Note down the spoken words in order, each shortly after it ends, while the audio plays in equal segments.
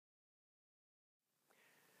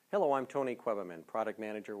Hello, I'm Tony Quebeman, Product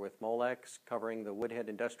Manager with Molex, covering the Woodhead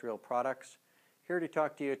Industrial Products. Here to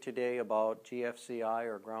talk to you today about GFCI,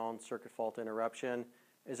 or Ground Circuit Fault Interruption,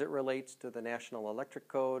 as it relates to the National Electric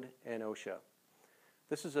Code and OSHA.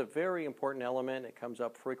 This is a very important element. It comes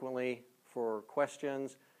up frequently for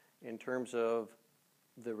questions in terms of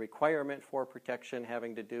the requirement for protection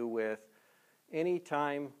having to do with any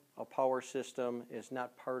time a power system is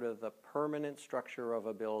not part of the permanent structure of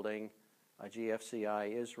a building, a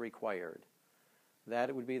GFCI is required.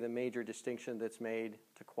 That would be the major distinction that's made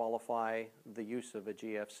to qualify the use of a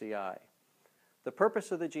GFCI. The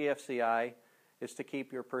purpose of the GFCI is to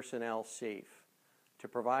keep your personnel safe, to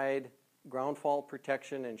provide ground fault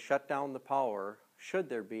protection and shut down the power should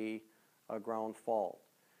there be a ground fault.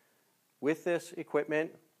 With this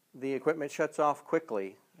equipment, the equipment shuts off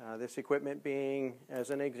quickly. This equipment being, as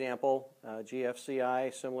an example,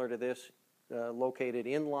 GFCI similar to this, located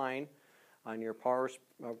in line on your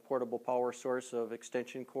portable power source of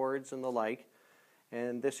extension cords and the like.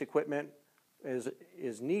 And this equipment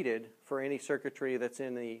is needed for any circuitry that's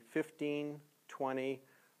in the 15, 20,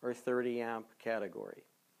 or 30 amp category.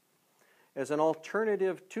 As an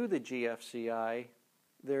alternative to the GFCI,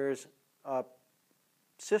 there's a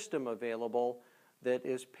system available that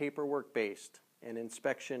is paperwork based and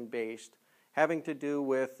inspection based, having to do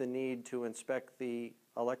with the need to inspect the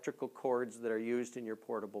electrical cords that are used in your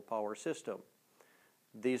portable power system.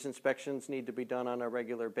 These inspections need to be done on a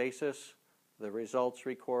regular basis, the results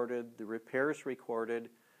recorded, the repairs recorded,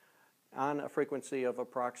 on a frequency of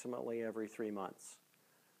approximately every 3 months.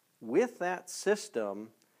 With that system,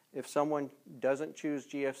 if someone doesn't choose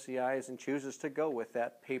GFCIs and chooses to go with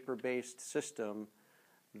that paper-based system,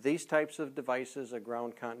 these types of devices, a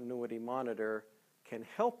ground continuity monitor, can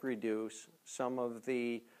help reduce some of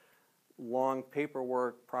the long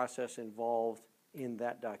paperwork process involved in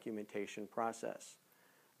that documentation process.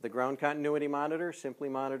 The ground continuity monitor simply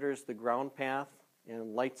monitors the ground path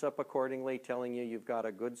and lights up accordingly, telling you you've got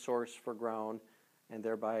a good source for ground and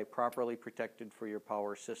thereby properly protected for your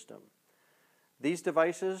power system. These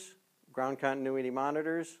devices, ground continuity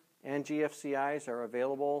monitors, and GFCIs are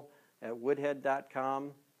available at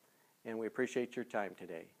woodhead.com, and we appreciate your time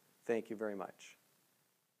today. Thank you very much.